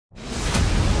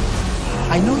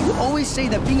I know you always say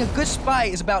that being a good spy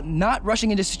is about not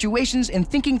rushing into situations and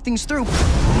thinking things through.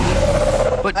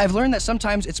 But I've learned that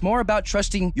sometimes it's more about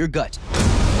trusting your gut.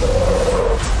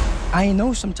 I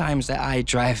know sometimes that I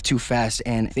drive too fast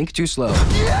and think too slow.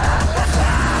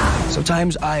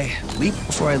 Sometimes I leap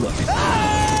before I look.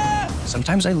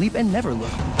 Sometimes I leap and never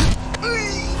look.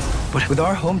 But with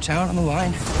our hometown on the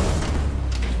line,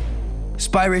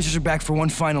 Spy Racers are back for one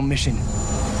final mission.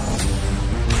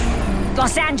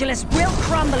 Los Angeles will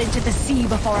crumble into the sea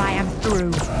before I am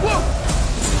through.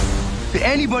 Whoa! Did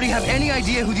anybody have any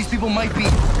idea who these people might be?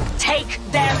 Take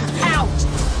them out!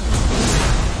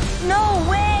 No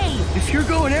way! If you're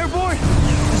going airborne,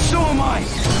 then so am I.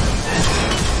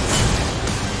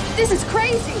 This is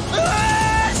crazy!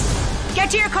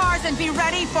 Get to your cars and be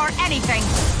ready for anything.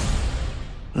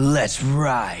 Let's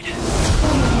ride.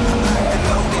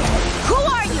 Who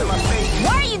are you?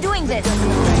 Why are you doing this?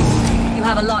 You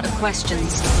have a lot of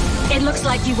questions. It looks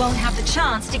like you won't have the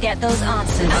chance to get those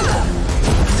answers.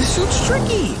 This suit's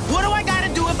tricky. What do I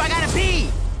gotta do if I gotta pee?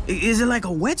 Is it like a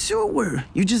wetsuit where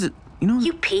you just, you know?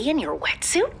 You pee in your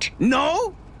wetsuit?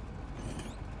 No.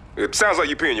 It sounds like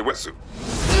you pee in your wetsuit.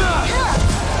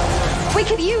 We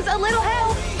could use a little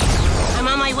help. I'm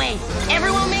on my way.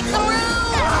 Everyone make some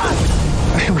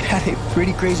room! We had a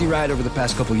pretty crazy ride over the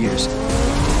past couple years.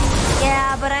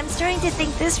 Yeah, but I'm starting to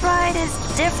think this ride is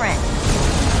different.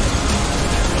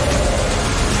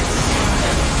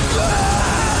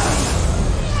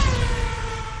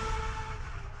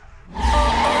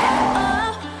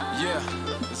 Yeah,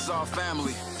 it's all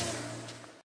family.